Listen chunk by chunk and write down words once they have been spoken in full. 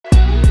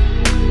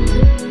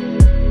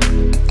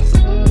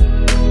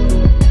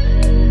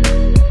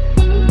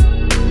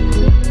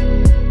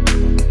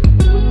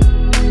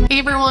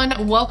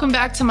welcome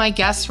back to my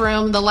guest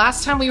room. The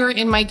last time we were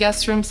in my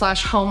guest room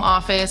slash home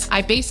office,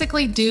 I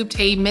basically duped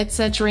a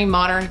mid-century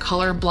modern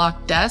color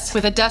block desk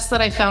with a desk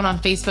that I found on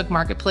Facebook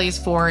Marketplace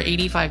for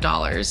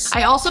 $85.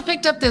 I also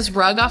picked up this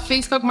rug off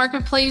Facebook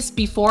Marketplace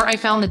before I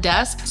found the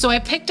desk, so I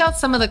picked out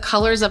some of the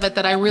colors of it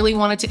that I really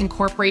wanted to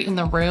incorporate in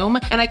the room,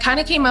 and I kind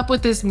of came up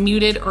with this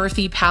muted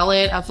earthy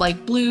palette of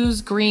like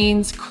blues,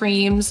 greens,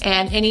 creams,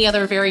 and any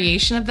other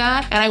variation of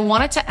that, and I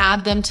wanted to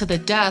add them to the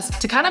desk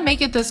to kind of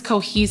make it this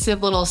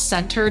cohesive little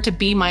center to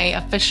be my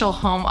official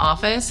home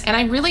office. And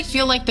I really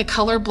feel like the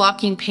color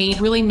blocking paint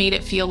really made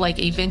it feel like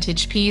a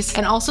vintage piece,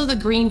 and also the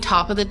green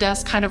top of the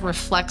desk kind of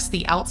reflects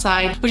the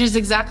outside, which is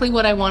exactly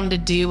what I wanted to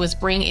do, was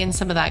bring in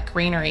some of that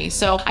greenery.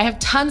 So I have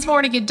tons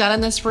more to get done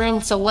in this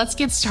room, so let's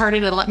get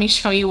started and let me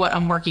show you what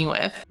I'm working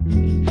with.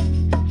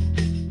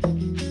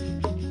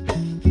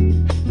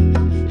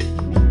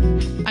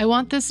 I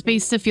want this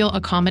space to feel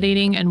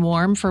accommodating and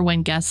warm for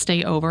when guests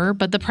stay over,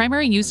 but the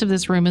primary use of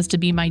this room is to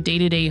be my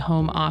day-to-day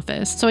home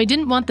office. So I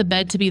didn't want the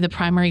bed to be the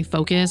primary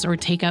focus or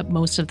take up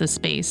most of the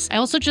space. I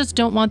also just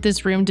don't want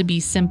this room to be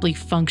simply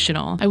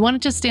functional. I want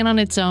it to stand on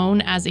its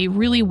own as a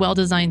really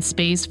well-designed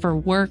space for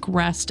work,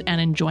 rest, and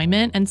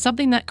enjoyment, and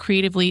something that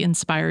creatively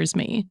inspires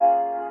me.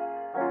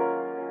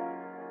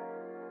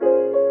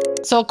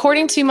 So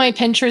according to my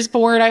Pinterest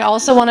board, I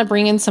also want to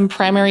bring in some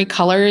primary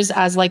colors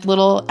as like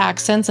little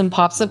accents and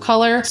pops of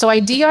color. So I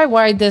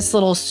DIY'd this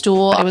little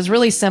stool. It was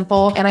really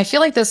simple, and I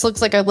feel like this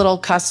looks like a little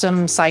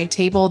custom side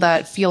table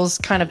that feels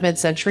kind of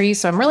mid-century,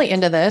 so I'm really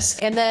into this.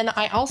 And then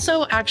I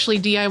also actually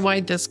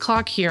DIY'd this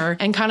clock here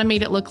and kind of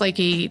made it look like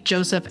a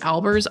Joseph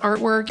Albers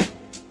artwork.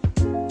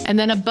 And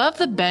then above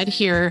the bed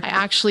here, I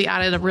actually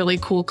added a really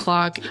cool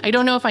clock. I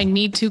don't know if I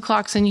need two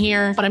clocks in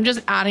here, but I'm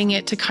just adding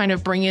it to kind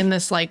of bring in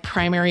this like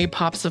primary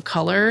pops of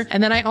color.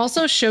 And then I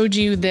also showed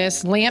you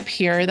this lamp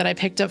here that I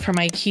picked up from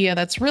IKEA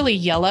that's really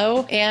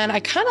yellow, and I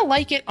kind of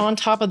like it on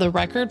top of the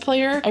record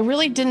player. I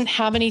really didn't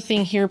have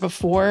anything here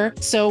before,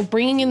 so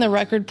bringing in the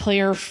record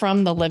player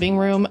from the living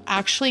room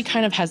actually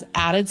kind of has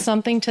added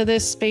something to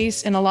this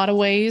space in a lot of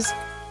ways.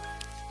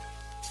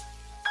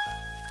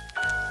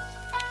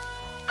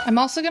 I'm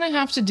also gonna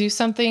have to do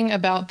something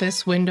about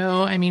this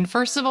window. I mean,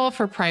 first of all,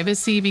 for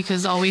privacy,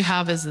 because all we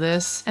have is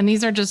this, and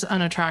these are just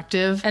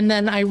unattractive. And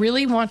then I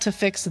really want to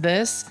fix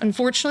this.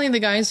 Unfortunately, the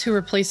guys who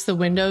replaced the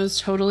windows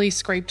totally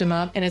scraped them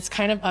up, and it's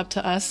kind of up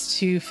to us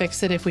to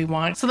fix it if we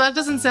want. So that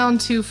doesn't sound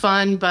too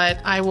fun, but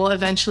I will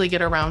eventually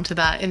get around to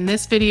that in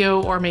this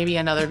video or maybe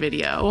another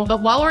video.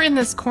 But while we're in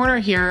this corner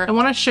here, I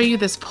wanna show you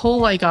this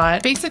pole I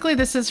got. Basically,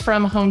 this is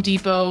from Home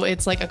Depot.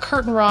 It's like a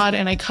curtain rod,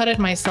 and I cut it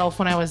myself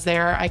when I was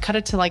there. I cut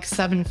it to like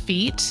 7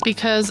 feet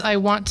because I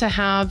want to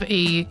have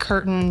a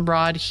curtain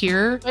rod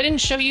here. I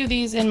didn't show you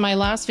these in my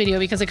last video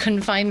because I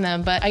couldn't find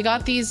them, but I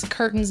got these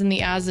curtains in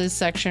the as-is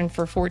section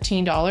for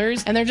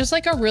 $14, and they're just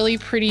like a really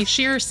pretty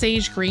sheer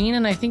sage green,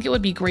 and I think it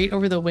would be great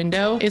over the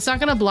window. It's not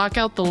gonna block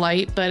out the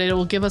light, but it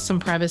will give us some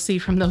privacy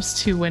from those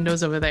two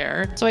windows over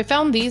there. So I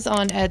found these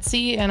on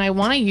Etsy, and I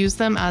want to use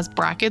them as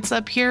brackets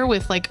up here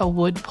with like a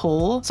wood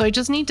pole. So I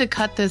just need to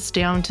cut this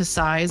down to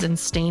size and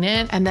stain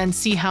it, and then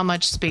see how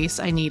much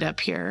space I need up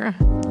here.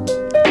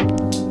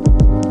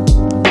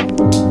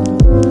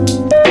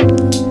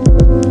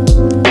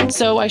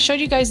 So I showed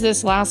you guys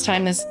this last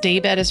time. This day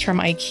bed is from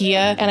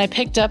IKEA, and I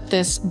picked up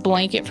this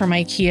blanket from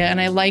IKEA,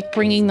 and I like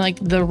bringing like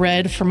the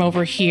red from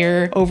over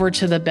here over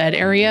to the bed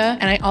area.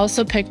 And I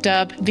also picked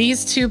up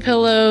these 2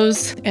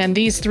 pillows and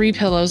these 3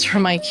 pillows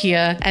from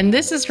IKEA, and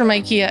this is from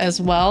IKEA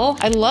as well.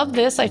 I love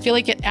this. I feel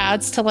like it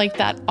adds to like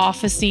that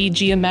officey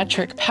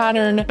geometric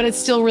pattern, but it's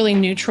still really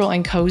neutral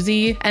and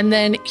cozy. And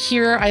then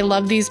here, I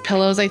love these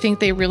pillows. I think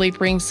they really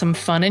bring some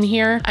fun in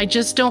here. I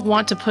just don't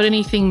want to put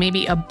anything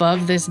maybe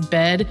above this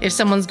bed if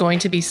someone's going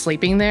to be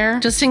sleeping there,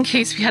 just in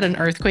case we had an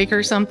earthquake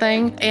or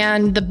something.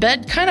 And the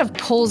bed kind of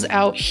pulls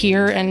out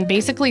here and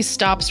basically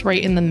stops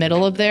right in the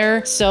middle of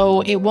there,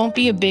 so it won't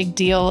be a big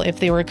deal if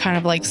they were kind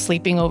of like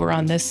sleeping over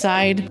on this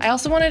side. I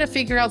also wanted to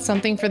figure out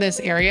something for this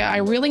area. I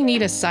really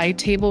need a side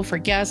table for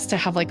guests to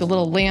have like a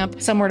little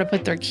lamp, somewhere to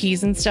put their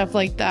keys and stuff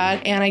like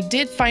that. And I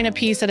did find a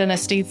piece at an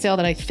estate sale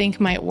that I think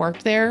might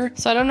work there.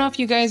 So I don't know if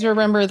you guys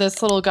remember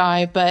this little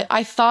guy, but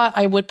I thought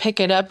I would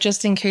pick it up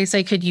just in case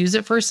I could use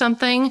it for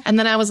something. And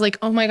then I was like,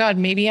 oh my God,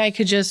 maybe I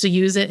could just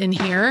use it in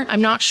here.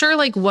 I'm not sure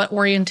like what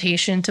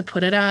orientation to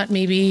put it at.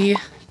 Maybe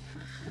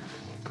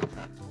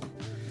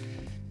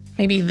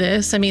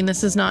this. I mean,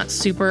 this is not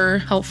super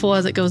helpful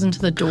as it goes into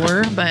the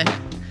door, but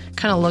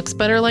kind of looks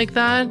better like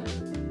that.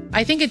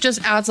 I think it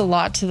just adds a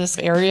lot to this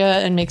area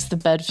and makes the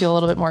bed feel a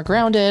little bit more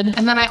grounded.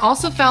 And then I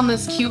also found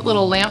this cute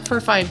little lamp for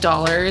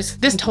 $5.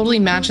 This totally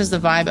matches the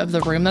vibe of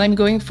the room that I'm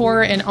going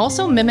for, and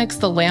also mimics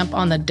the lamp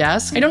on the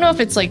desk. I don't know if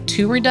it's like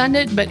too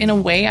redundant, but in a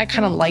way I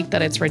kind of like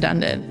that it's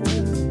redundant.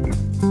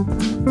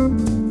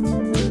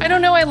 I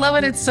don't know, I love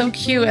it. It's so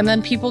cute. And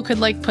then people could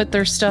like put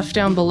their stuff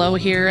down below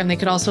here, and they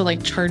could also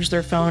like charge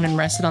their phone and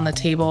rest it on the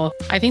table.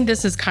 I think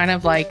this is kind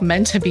of like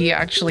meant to be,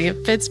 actually.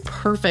 It fits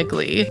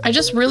perfectly. I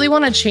just really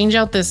want to change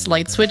out this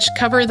light switch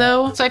cover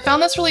though. So I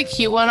found this really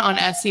cute one on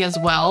Etsy as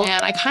well.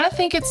 And I kind of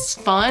think it's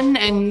fun,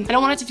 and I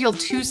don't want it to feel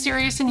too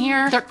serious in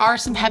here. There are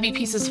some heavy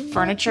pieces of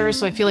furniture,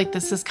 so I feel like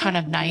this is kind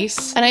of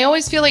nice. And I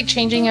always feel like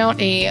changing out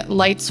a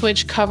light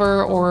switch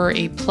cover or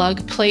a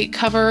plug plate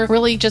cover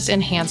really just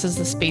enhances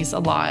the space a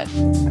lot.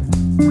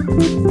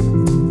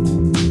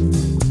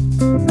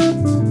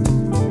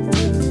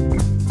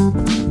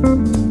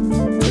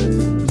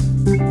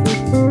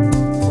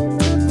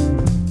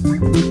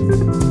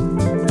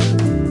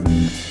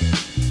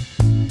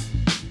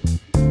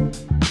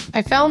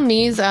 I found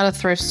these at a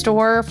thrift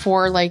store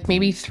for like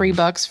maybe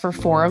 $3 for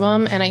 4 of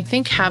them, and I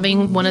think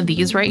having one of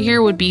these right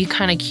here would be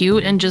kind of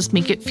cute and just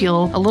make it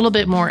feel a little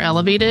bit more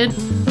elevated.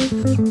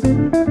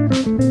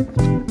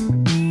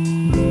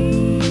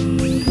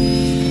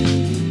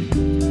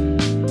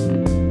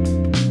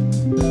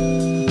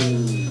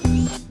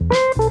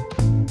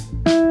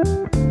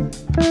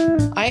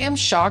 I am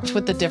shocked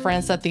with the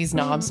difference that these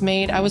knobs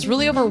made. I was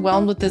really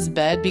overwhelmed with this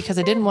bed because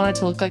I didn't want it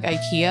to look like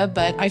IKEA,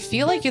 but I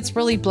feel like it's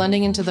really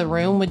blending into the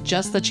room with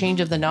just the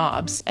change of the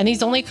knobs. And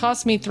these only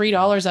cost me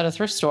 $3 at a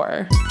thrift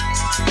store.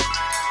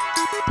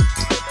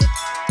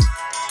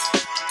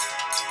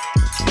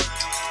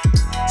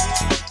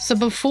 So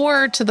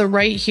before, to the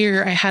right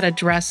here, I had a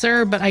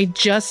dresser, but I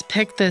just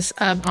picked this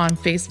up on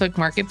Facebook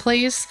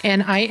Marketplace,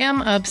 and I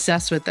am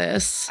obsessed with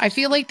this. I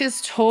feel like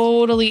this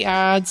totally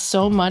adds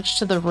so much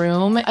to the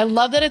room. I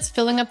love that it's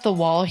filling up the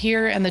wall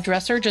here, and the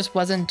dresser just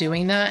wasn't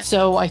doing that.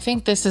 So I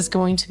think this is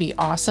going to be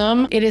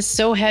awesome. It is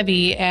so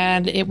heavy,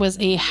 and it was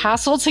a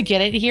hassle to get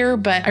it here,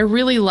 but I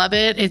really love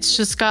it. It's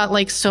just got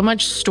like so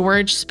much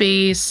storage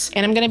space,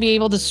 and I'm gonna be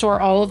able to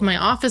store all of my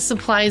office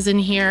supplies in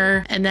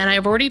here. And then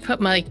I've already put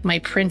my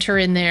printer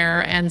in there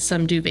and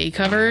some duvet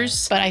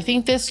covers, but I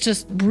think this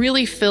just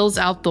really fills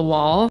out the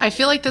wall. I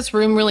feel like this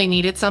room really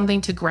needed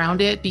something to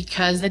ground it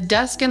because the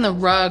desk and the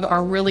rug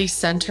are really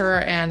center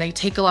and they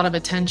take a lot of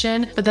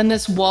attention, but then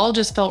this wall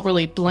just felt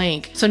really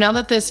blank. So now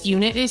that this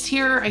unit is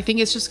here, I think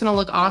it's just gonna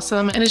look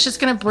awesome, and it's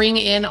just gonna bring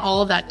in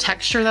all of that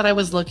texture that I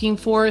was looking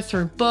for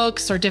through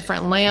books or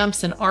different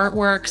lamps and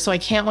artwork. So I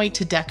can't wait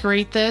to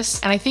decorate this,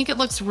 and I think it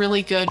looks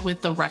really good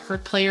with the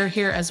record player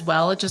here as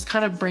well. It just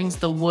kind of brings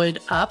the wood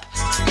up.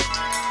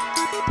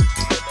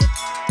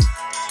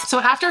 So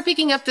after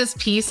picking up this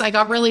piece, I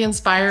got really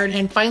inspired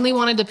and finally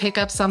wanted to pick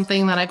up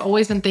something that I've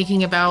always been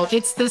thinking about.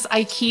 It's this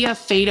IKEA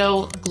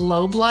Fado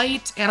globe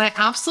light, and I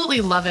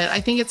absolutely love it.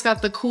 I think it's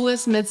got the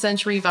coolest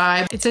mid-century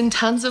vibe. It's in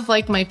tons of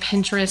like my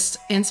Pinterest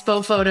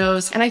inspo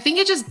photos, and I think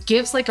it just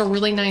gives like a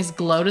really nice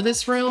glow to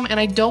this room. And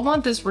I don't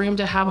want this room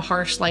to have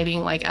harsh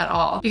lighting like at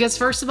all, because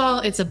first of all,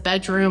 it's a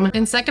bedroom,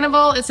 and second of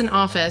all, it's an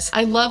office.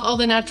 I love all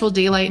the natural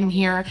daylight in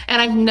here,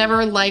 and I've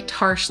never liked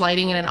harsh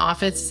lighting in an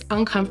office. It's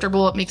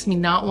uncomfortable. It makes me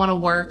not want to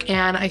work.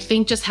 And I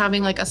think just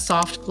having like a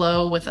soft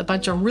glow with a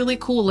bunch of really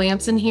cool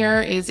lamps in here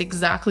is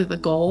exactly the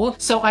goal.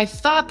 So I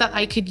thought that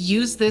I could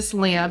use this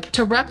lamp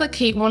to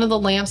replicate one of the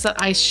lamps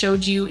that I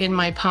showed you in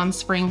my Palm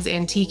Springs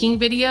antiquing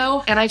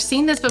video. And I've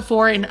seen this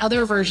before in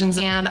other versions,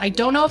 and I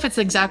don't know if it's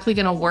exactly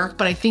gonna work,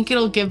 but I think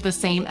it'll give the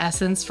same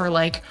essence for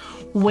like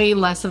way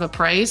less of a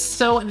price.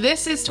 So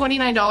this is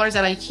 $29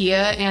 at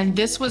IKEA, and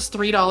this was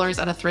 $3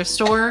 at a thrift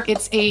store.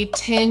 It's a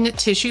tin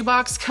tissue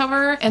box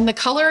cover, and the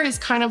color is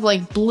kind of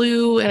like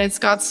blue, and it's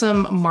got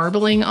some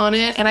marbling on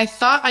it. And I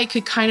thought I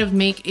could kind of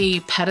make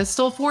a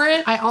pedestal for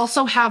it. I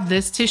also have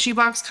this tissue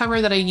box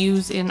cover that I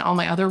use in all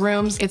my other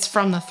rooms. It's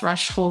from the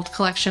Threshold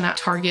collection at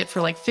Target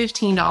for like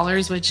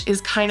 $15, which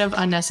is kind of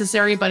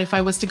unnecessary. But if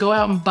I was to go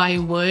out and buy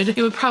wood,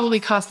 it would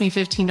probably cost me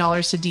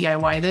 $15 to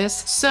DIY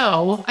this.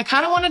 So I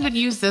kind of wanted to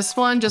use this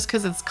one just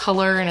because it's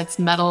color and it's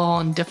metal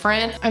and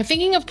different. I'm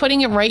thinking of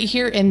putting it right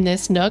here in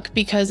this nook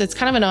because it's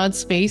kind of an odd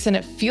space and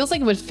it feels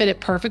like it would fit it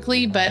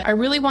perfectly, but I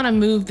really want to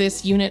move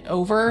this unit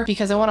over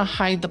because I want to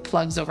hide the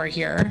plugs over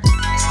here.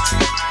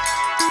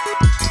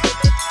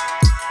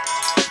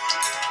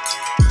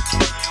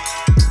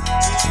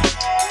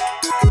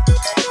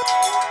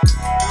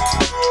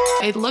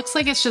 It looks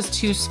like it's just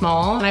too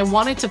small, and I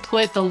wanted to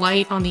put the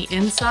light on the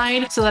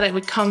inside so that it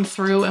would come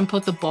through and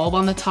put the bulb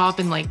on the top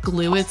and like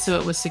glue it so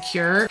it was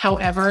secure.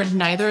 However,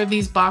 neither of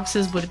these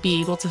boxes would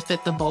be able to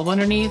fit the bulb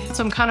underneath,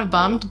 so I'm kind of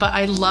bummed, but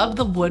I love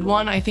the wood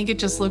one. I think it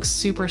just looks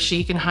super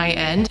chic and high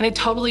end, and it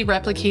totally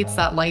replicates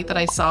that light that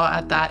I saw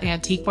at that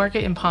antique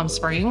market in Palm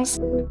Springs.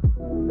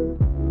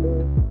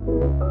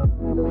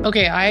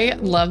 Okay, I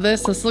love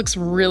this. This looks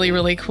really,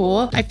 really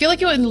cool. I feel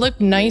like it would look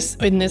nice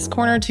in this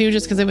corner too,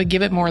 just because it would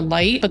give it more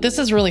light, but this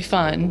is really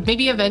fun.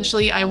 Maybe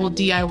eventually I will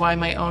DIY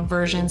my own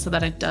version so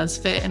that it does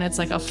fit and it's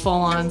like a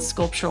full-on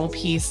sculptural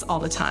piece all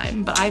the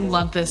time, but I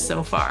love this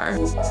so far.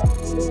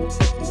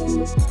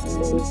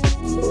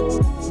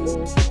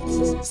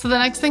 So the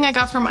next thing I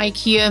got from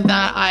IKEA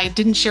that I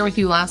didn't share with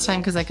you last time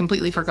because I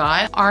completely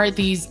forgot are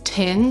these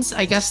tins.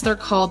 I guess they're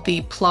called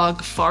the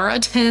Plog Fara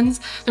tins.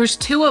 There's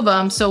two of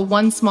them, so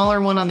one smaller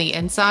one on the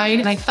inside.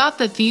 And I thought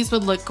that these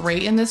would look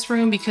great in this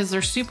room because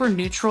they're super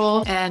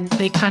neutral and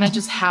they kind of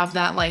just have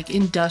that like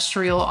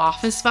industrial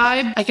office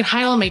vibe. I can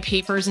hide all my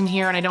papers in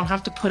here and I don't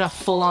have to put a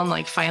full on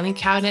like filing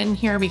cabinet in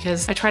here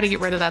because I try to get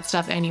rid of that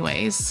stuff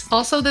anyways.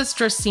 Also, this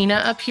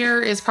Dracaena up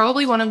here is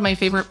probably one of my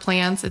favorite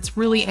plants. It's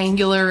really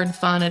angular and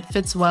fun. It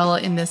fits well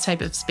in this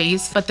type of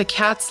space, but the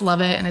cats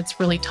love it and it's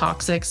really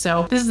toxic.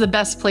 So this is the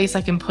best place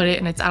I can put it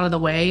and it's out of the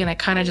way, and it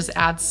kind of just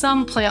adds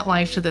some plant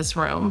life to this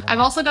room. I've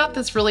also got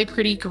this really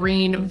pretty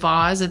green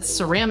vase. It's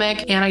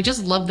ceramic and I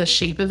just love the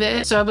shape of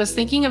it. So I was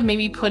thinking of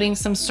maybe putting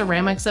some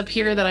ceramics up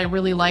here that I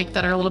really like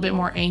that are a little bit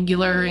more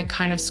angular and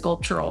kind of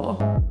sculptural.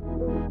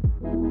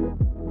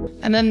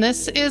 And then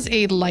this is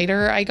a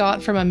lighter I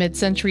got from a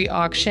mid-century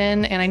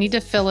auction, and I need to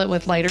fill it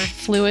with lighter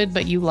fluid,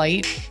 but you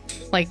light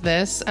like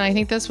this. And I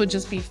think this would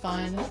just be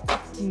fun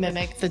to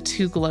mimic the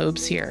two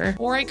globes here.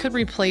 Or I could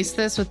replace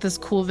this with this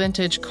cool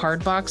vintage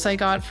card box I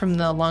got from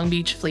the Long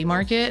Beach flea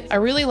market. I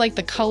really like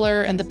the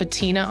color and the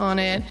patina on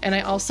it. And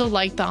I also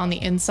like that on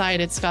the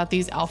inside, it's got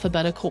these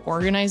alphabetical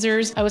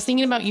organizers. I was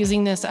thinking about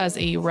using this as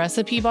a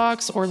recipe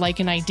box or like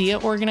an idea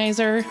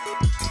organizer.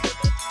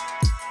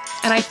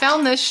 And I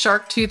found this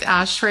shark tooth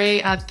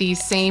ashtray at the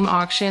same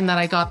auction that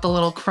I got the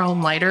little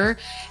chrome lighter.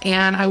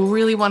 And I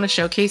really want to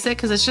showcase it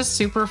because it's just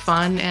super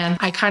fun. And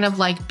I kind of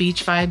like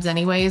beach vibes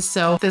anyways.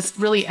 So this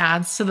really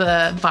adds to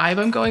the vibe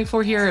I'm going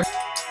for here.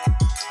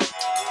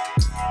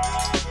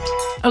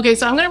 Okay,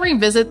 so I'm gonna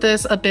revisit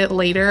this a bit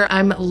later.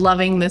 I'm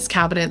loving this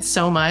cabinet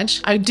so much.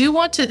 I do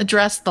want to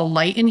address the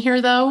light in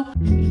here though.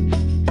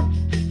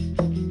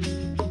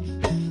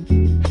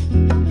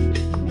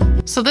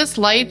 So this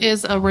light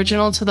is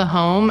original to the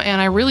home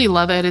and I really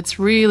love it. It's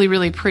really,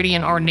 really pretty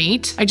and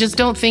ornate. I just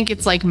don't think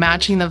it's like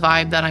matching the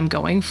vibe that I'm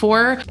going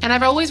for. And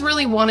I've always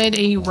really wanted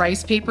a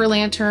rice paper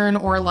lantern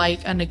or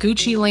like a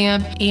Noguchi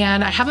lamp,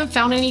 and I haven't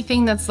found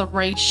anything that's the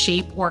right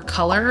shape or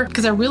color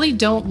because I really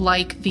don't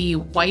like the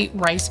white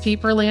rice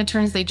paper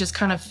lanterns. They just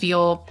kind of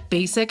feel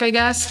basic, I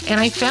guess. And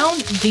I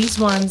found these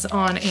ones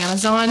on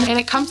Amazon, and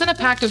it comes in a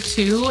pack of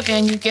 2,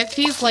 and you get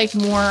these like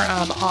more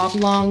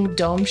oblong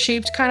dome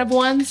shaped kind of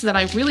ones that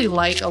I really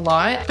like a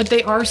lot, but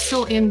they are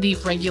still in the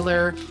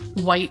regular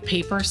white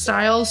paper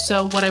style.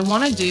 So what I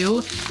want to do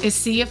is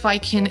see if I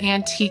can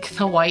antique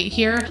the white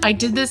here. I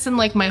did this in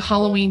like my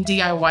Halloween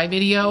DIY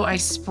video. I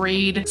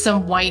sprayed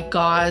some white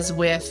gauze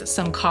with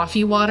some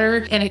coffee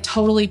water and it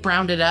totally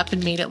browned it up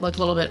and made it look a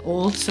little bit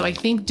old. So I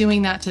think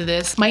doing that to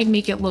this might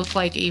make it look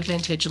like a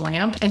vintage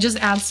lamp and just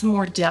add some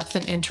more depth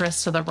and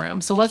interest to the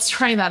room. So let's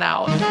try that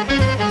out.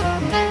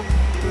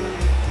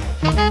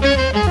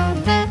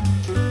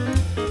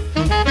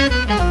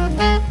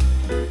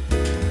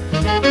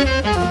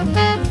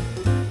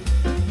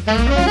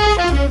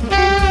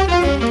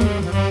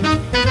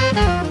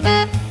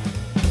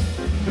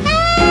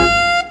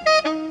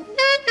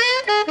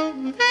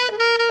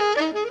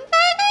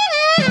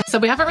 So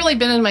we haven't really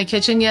been in my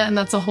kitchen yet, and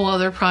that's a whole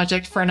other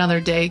project for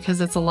another day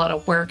because it's a lot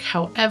of work.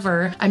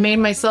 However, I made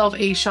myself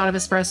a shot of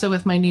espresso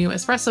with my new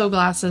espresso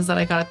glasses that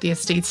I got at the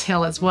estate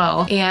sale as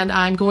well. And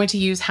I'm going to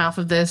use half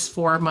of this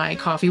for my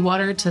coffee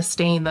water to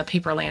stain the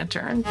paper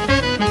lantern.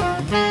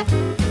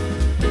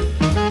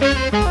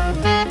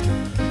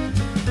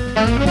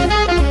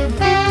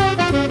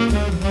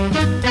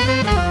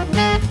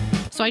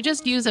 So I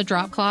just used a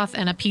drop cloth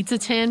and a pizza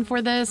tin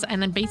for this,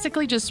 and then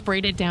basically just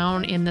sprayed it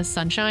down in the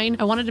sunshine.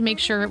 I wanted to make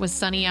sure it was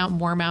sunny out and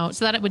warm out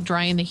so that it would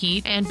dry in the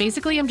heat. And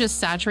basically I'm just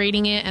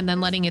saturating it and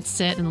then letting it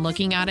sit and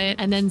looking at it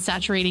and then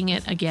saturating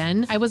it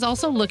again. I was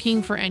also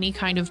looking for any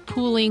kind of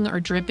pooling or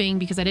dripping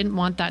because I didn't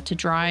want that to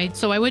dry.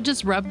 So I would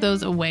just rub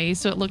those away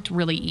so it looked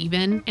really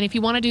even. And if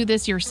you want to do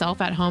this yourself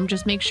at home,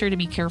 just make sure to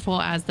be careful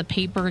as the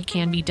paper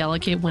can be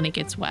delicate when it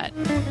gets wet.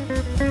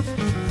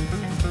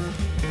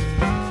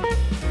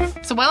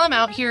 So while I'm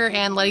out here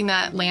and letting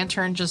that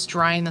lantern just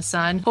dry in the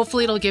sun,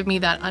 hopefully it'll give me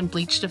that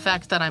unbleached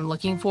effect that I'm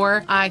looking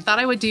for. I thought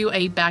I would do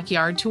a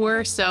backyard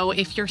tour. So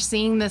if you're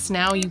seeing this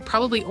now, you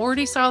probably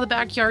already saw the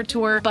backyard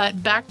tour,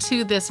 but back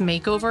to this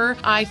makeover,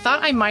 I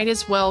thought I might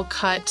as well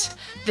cut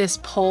this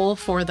pole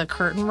for the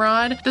curtain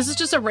rod. This is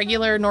just a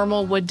regular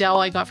normal wood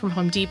dowel I got from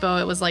Home Depot.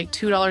 It was like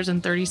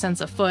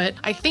 $2.30 a foot.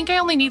 I think I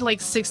only need like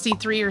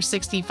 63 or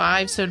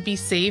 65, so to be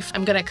safe,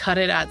 I'm gonna cut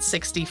it at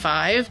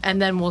 65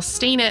 and then we'll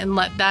stain it and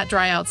let that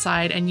dry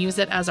outside and use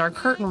it as our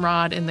curtain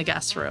rod in the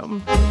guest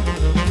room.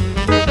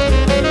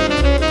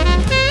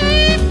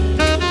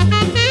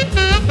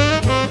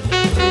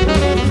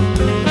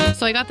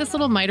 So I got this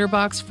little miter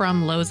box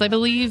from Lowe's, I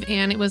believe,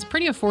 and it was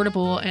pretty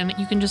affordable, and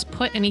you can just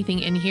put anything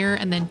in here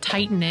and then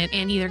tighten it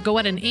and either go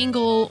at an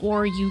angle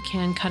or you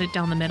can cut it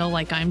down the middle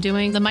like I'm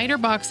doing. The miter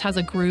box has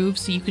a groove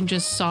so you can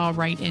just saw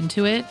right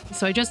into it.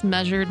 So I just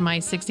measured my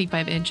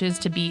 65 inches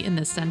to be in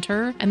the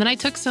center. And then I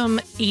took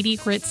some 80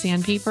 grit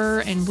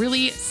sandpaper and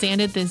really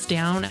sanded this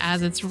down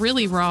as it's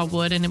really raw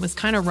wood and it was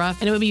kind of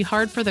rough and it would be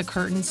hard for the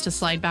curtains to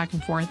slide back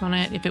and forth on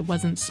it if it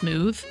wasn't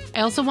smooth.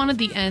 I also wanted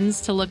the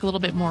ends to look a little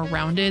bit more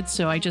rounded,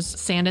 so I just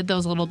sanded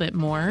those a little bit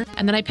more.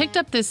 And then I picked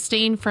up this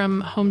stain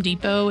from Home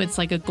Depot. It's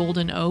like a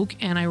golden oak,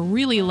 and I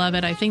really love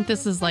it. I think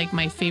this is like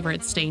my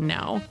favorite stain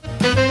now.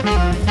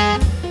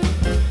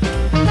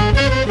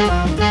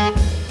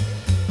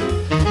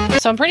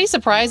 So I'm pretty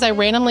surprised I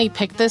randomly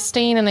picked this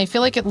stain, and I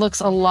feel like it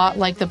looks a lot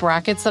like the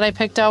brackets that I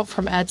picked out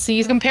from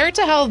Etsy. Compared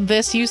to how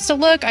this used to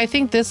look, I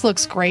think this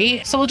looks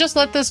great. So we'll just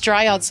let this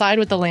dry outside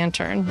with the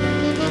lantern.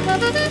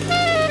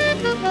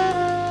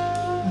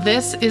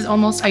 This is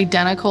almost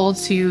identical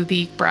to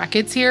the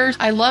brackets here.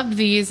 I love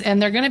these, and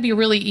they're gonna be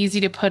really easy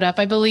to put up,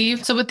 I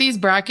believe. So with these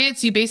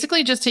brackets, you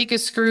basically just take a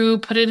screw,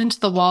 put it into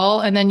the wall,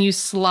 and then you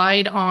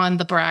slide on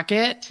the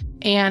bracket,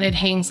 and it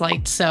hangs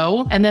like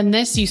so. And then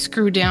this you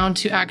screw down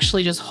to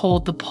actually just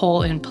hold the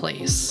pole in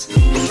place.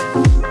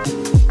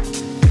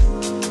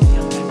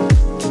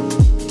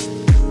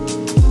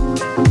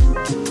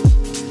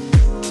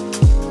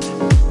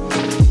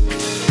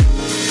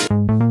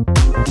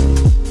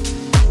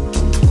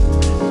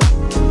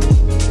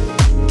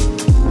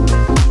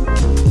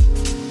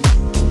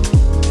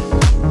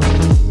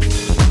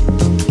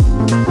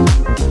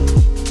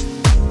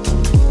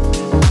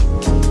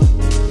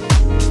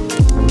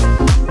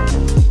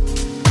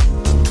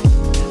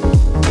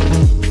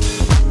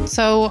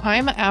 So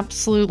I'm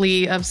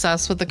absolutely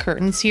obsessed with the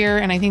curtains here,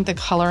 and I think the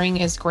coloring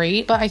is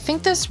great, but I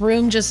think this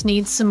room just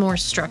needs some more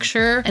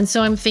structure. And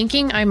so I'm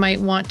thinking I might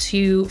want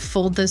to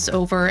fold this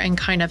over and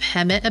kind of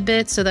hem it a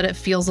bit so that it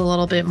feels a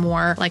little bit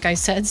more, like I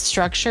said,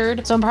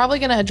 structured. So I'm probably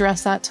going to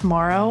address that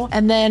tomorrow.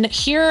 And then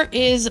here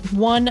is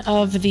one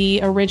of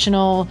the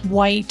original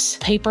white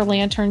paper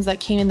lanterns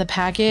that came in the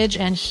package.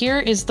 And here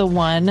is the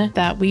one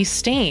that we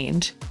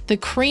stained. The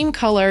cream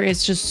color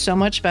is just so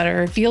much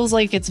better. It feels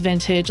like it's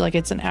vintage, like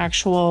it's an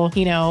actual,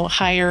 you know,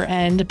 higher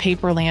end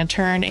paper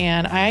lantern.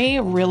 And I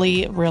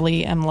really,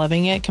 really am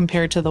loving it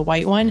compared to the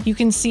white one. You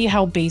can see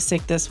how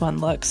basic this one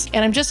looks.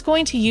 And I'm just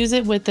going to use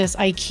it with this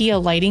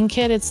IKEA lighting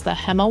kit. It's the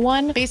Hema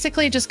one.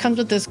 Basically, it just comes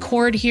with this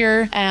cord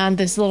here and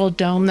this little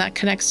dome that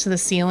connects to the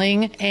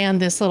ceiling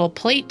and this little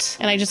plate.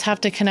 And I just have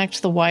to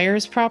connect the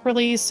wires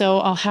properly. So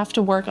I'll have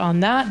to work on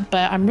that.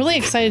 But I'm really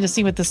excited to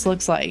see what this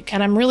looks like.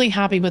 And I'm really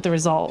happy with the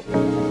result.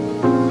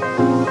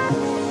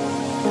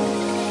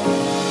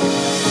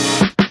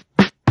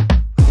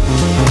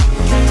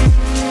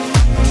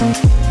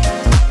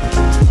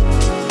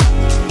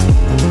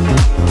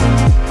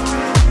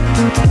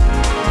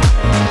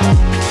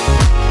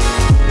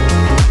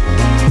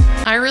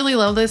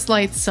 Love this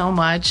light so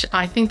much.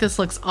 I think this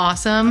looks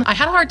awesome. I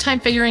had a hard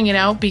time figuring it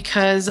out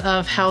because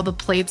of how the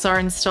plates are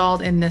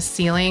installed in this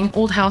ceiling.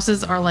 Old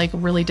houses are like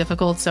really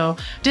difficult, so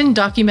didn't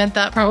document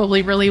that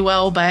probably really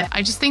well, but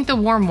I just think the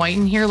warm white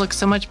in here looks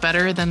so much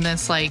better than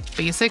this like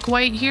basic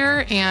white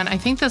here, and I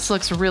think this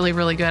looks really,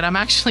 really good. I'm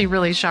actually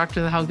really shocked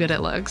with how good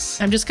it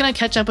looks. I'm just gonna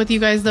catch up with you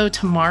guys though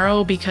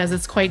tomorrow because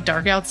it's quite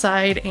dark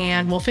outside,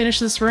 and we'll finish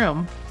this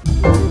room.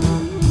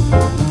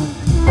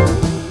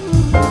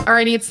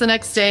 Alrighty, it's the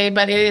next day,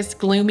 but it is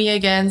gloomy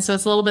again, so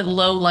it's a little bit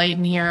low light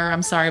in here.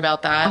 I'm sorry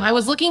about that. I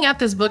was looking at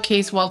this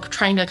bookcase while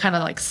trying to kind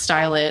of like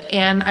style it,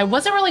 and I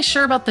wasn't really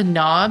sure about the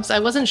knobs. I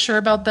wasn't sure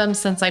about them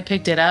since I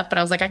picked it up, but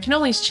I was like, I can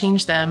always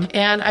change them,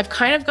 and I've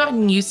kind of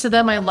gotten used to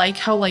them. I like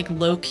how like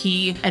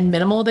low-key and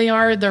minimal they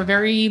are. They're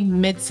very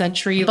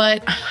mid-century,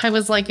 but I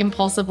was like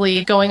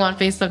impulsively going on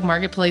Facebook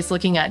Marketplace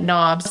looking at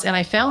knobs, and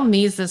I found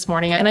these this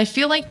morning, and I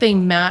feel like they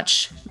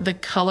match the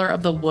color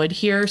of the wood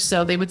here,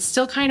 so they would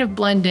still kind of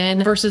blend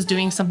in versus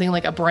doing something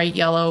like a bright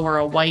yellow or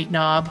a white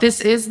knob.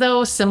 This is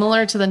though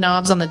similar to the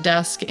knobs on the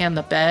desk and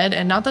the bed,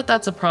 and not that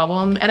that's a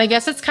problem. And I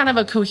guess it's kind of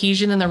a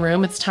cohesion in the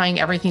room. It's tying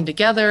everything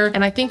together.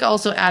 And I think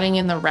also adding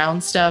in the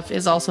round stuff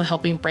is also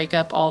helping break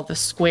up all the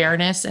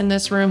squareness in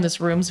this room.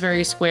 This room's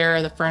very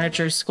square, the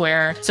furniture's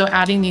square. So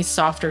adding these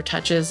softer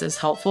touches is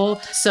helpful.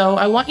 So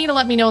I want you to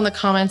let me know in the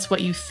comments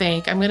what you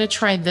think. I'm gonna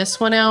try this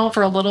one out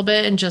for a little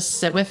bit and just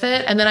sit with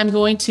it. And then I'm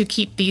going to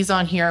keep these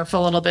on here for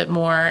a little bit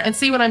more and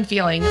see what I'm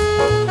feeling.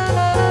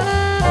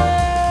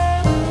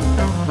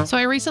 So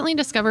I recently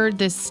discovered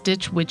this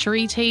Stitch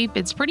Witchery tape.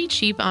 It's pretty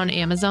cheap on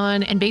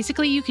Amazon, and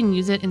basically you can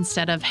use it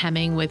instead of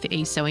hemming with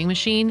a sewing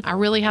machine. I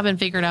really haven't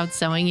figured out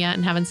sewing yet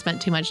and haven't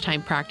spent too much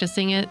time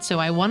practicing it, so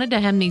I wanted to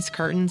hem these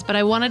curtains, but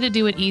I wanted to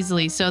do it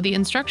easily. So the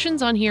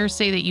instructions on here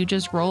say that you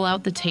just roll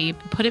out the tape,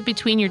 put it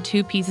between your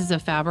two pieces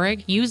of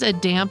fabric, use a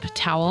damp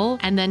towel,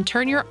 and then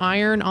turn your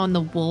iron on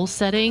the wool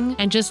setting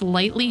and just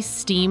lightly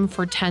steam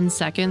for 10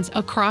 seconds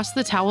across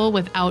the towel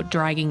without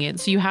dragging it.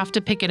 So you have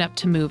to pick it up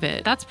to move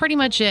it. That's pretty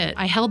much it.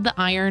 I held the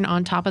iron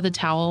on top of the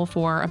towel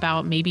for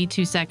about maybe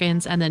 2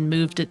 seconds and then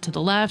moved it to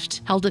the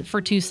left, held it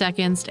for 2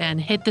 seconds and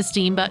hit the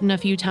steam button a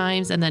few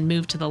times and then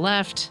moved to the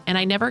left. And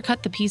I never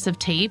cut the piece of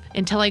tape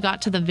until I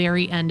got to the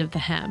very end of the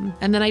hem.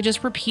 And then I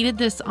just repeated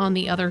this on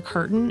the other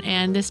curtain,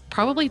 and this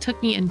probably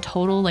took me in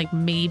total like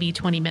maybe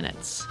 20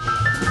 minutes.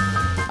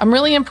 I'm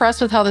really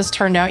impressed with how this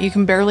turned out. You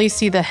can barely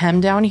see the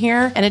hem down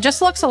here, and it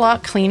just looks a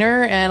lot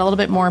cleaner and a little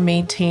bit more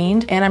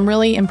maintained. And I'm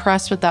really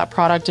impressed with that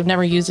product. I've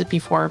never used it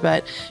before,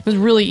 but it was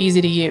really easy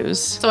to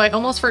use. So I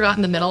almost forgot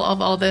in the middle of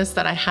all this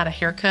that I had a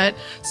haircut.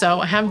 So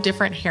I have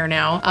different hair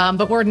now,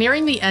 but we're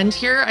nearing the end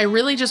here. I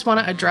really just want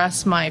to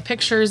address my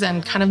pictures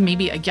and kind of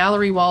maybe a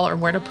gallery wall or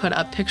where to put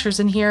up pictures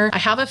in here. I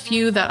have a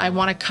few that I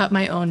want to cut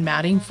my own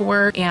matting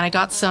for, and I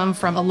got some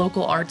from a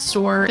local art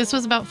store. This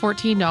was about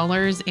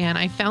 $14, and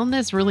I found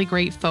this really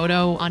great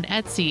photo on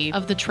Etsy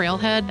of the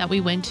trailhead that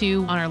we went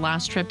to on our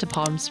last trip to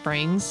Palm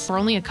Springs for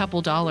only a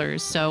couple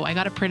dollars. So I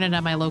got it printed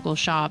at my local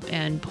shop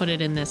and put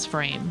it in this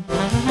frame.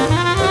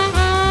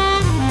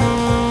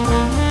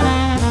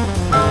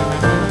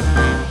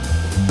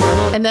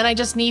 And then I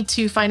just need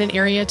to find an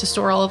area to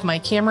store all of my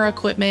camera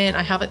equipment.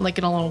 I have it like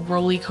in a little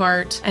rolly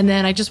cart. And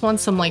then I just want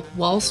some like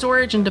wall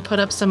storage and to put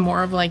up some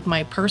more of like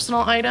my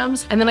personal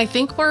items. And then I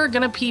think we're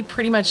gonna be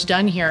pretty much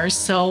done here.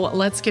 So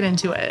let's get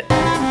into it.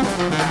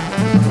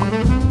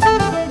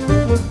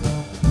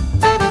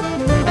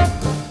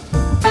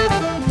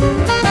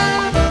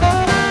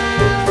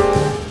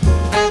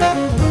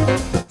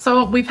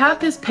 So we've had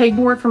this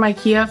pegboard from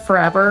IKEA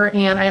forever,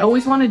 and I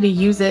always wanted to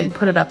use it and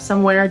put it up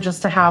somewhere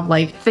just to have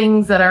like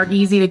things that are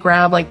easy to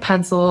grab, like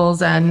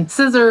pencils and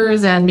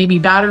scissors and maybe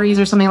batteries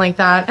or something like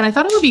that. And I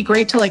thought it would be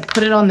great to like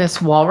put it on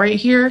this wall right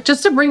here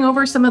just to bring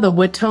over some of the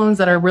wood tones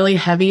that are really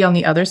heavy on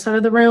the other side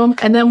of the room.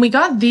 And then we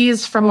got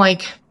these from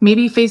like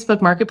maybe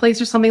Facebook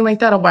Marketplace or something like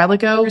that a while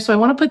ago. So I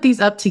want to put these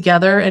up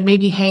together and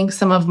maybe hang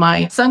some of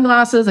my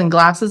sunglasses and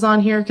glasses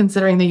on here,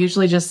 considering they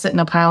usually just sit in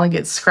a pile and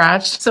get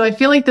scratched. So I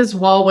feel like this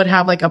wall would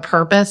have like a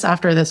purpose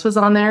after this was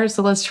on there.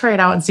 So let's try it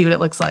out and see what it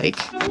looks like.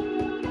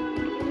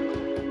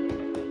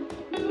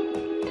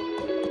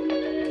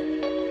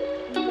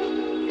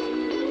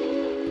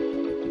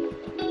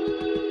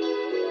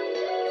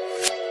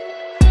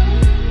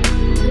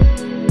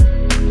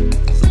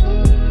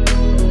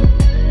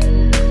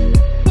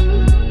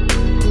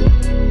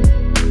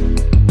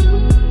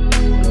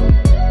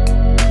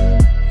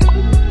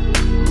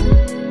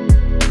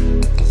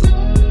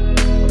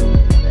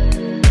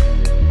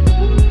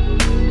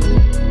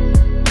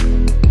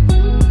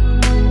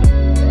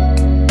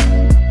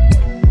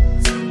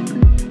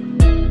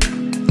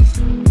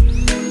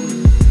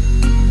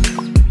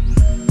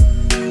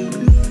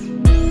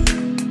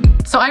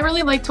 So I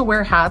really like to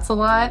wear hats a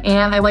lot,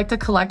 and I like to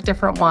collect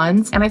different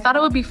ones. And I thought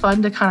it would be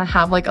fun to kind of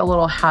have like a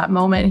little hat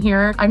moment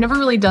here. I've never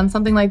really done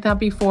something like that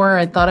before.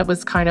 I thought it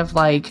was kind of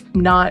like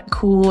not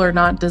cool or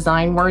not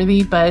design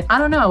worthy, but I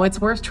don't know, it's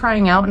worth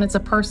trying out, and it's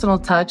a personal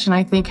touch. And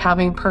I think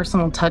having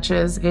personal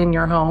touches in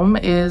your home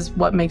is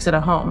what makes it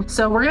a home.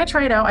 So we're gonna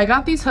try it out. I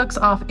got these hooks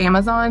off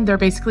Amazon. They're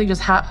basically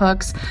just hat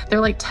hooks. They're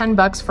like 10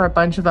 bucks for a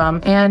bunch of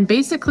them. And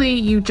basically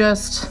you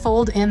just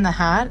fold in the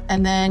hat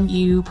and then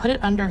you put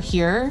it under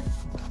here.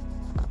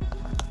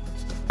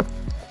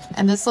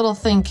 And this little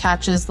thing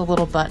catches the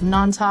little button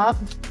on top.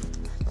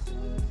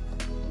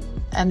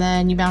 And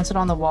then you mount it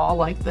on the wall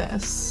like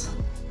this.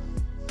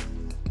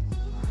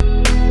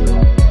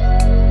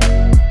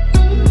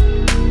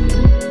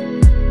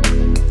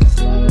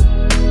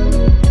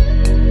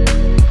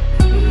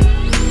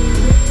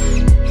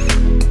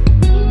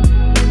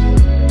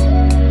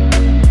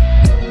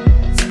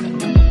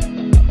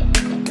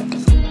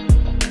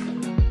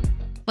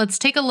 Let's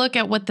take a look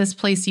at what this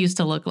place used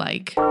to look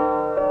like.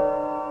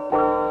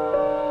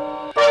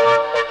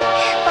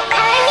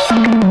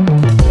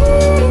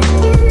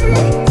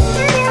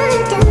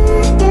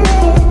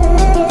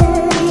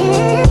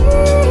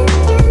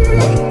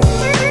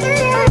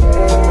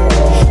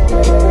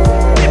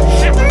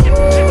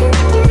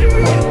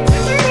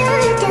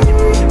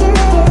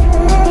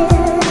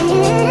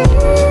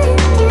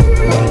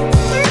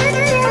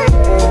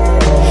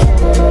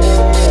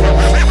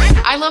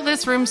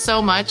 Room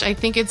so much. I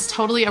think it's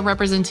totally a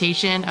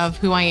representation of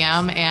who I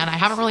am, and I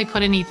haven't really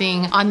put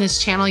anything on this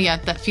channel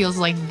yet that feels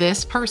like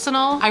this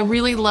personal. I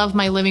really love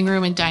my living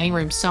room and dining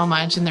room so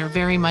much, and they're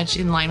very much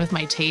in line with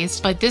my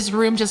taste, but this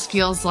room just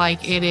feels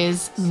like it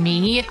is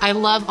me. I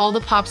love all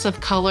the pops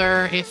of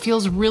color. It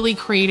feels really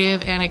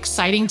creative and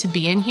exciting to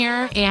be in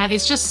here, and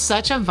it's just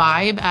such a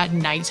vibe at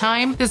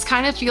nighttime. This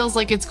kind of feels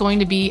like it's going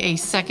to be a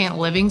second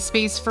living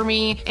space for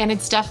me, and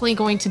it's definitely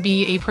going to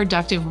be a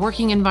productive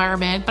working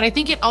environment, but I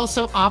think it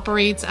also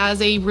operates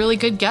as a really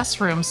good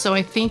guest room. So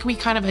I think we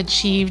kind of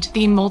achieved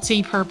the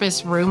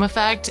multi-purpose room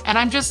effect, and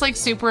I'm just like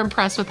super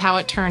impressed with how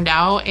it turned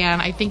out,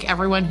 and I think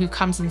everyone who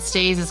comes and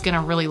stays is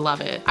gonna really love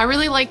it. I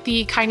really like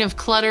the kind of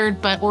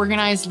cluttered but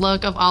organized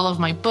look of all of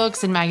my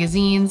books and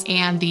magazines,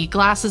 and the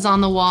glasses on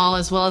the wall,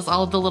 as well as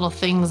all of the little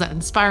things that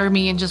inspire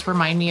me and just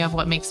remind me of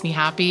what makes me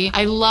happy.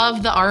 I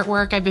love the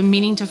artwork. I've been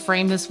meaning to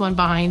frame this one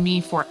behind me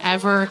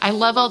forever. I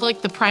love all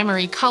like the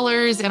primary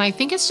colors, and I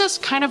think it's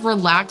just kind of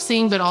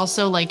relaxing but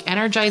also like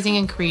energizing organizing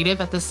and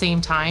creative at the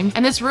same time.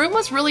 And this room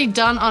was really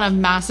done on a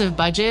massive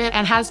budget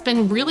and has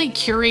been really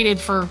curated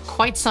for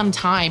quite some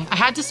time. I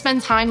had to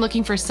spend time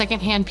looking for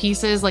secondhand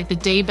pieces like the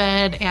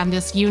daybed and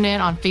this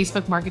unit on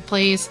Facebook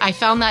Marketplace. I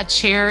found that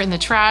chair in the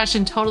trash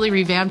and totally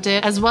revamped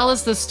it, as well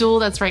as the stool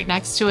that's right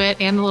next to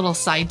it and the little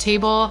side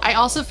table. I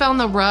also found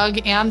the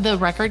rug and the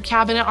record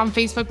cabinet on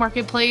Facebook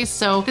Marketplace.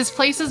 So this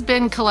place has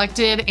been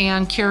collected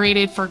and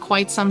curated for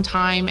quite some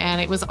time, and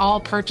it was all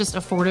purchased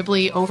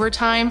affordably over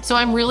time. So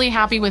I'm really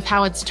happy with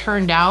how it's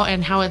turned out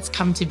and how it's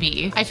come to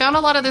be. I found a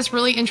lot of this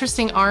really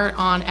interesting art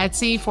on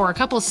Etsy for a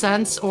couple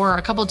cents or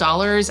a couple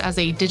dollars as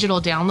a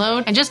digital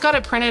download, and just got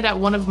it printed at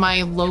one of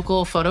my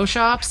local photo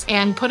shops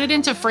and put it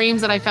into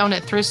frames that I found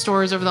at thrift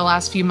stores over the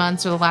last few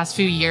months or the last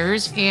few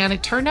years, and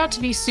it turned out to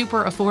be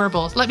super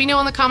affordable. Let me know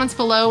in the comments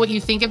below what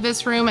you think of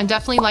this room, and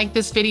definitely like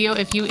this video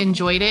if you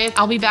enjoyed it.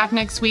 I'll be back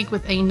next week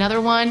with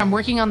another one. I'm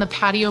working on the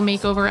patio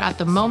makeover at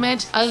the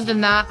moment. Other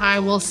than that, I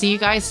will see you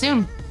guys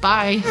soon.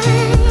 Bye.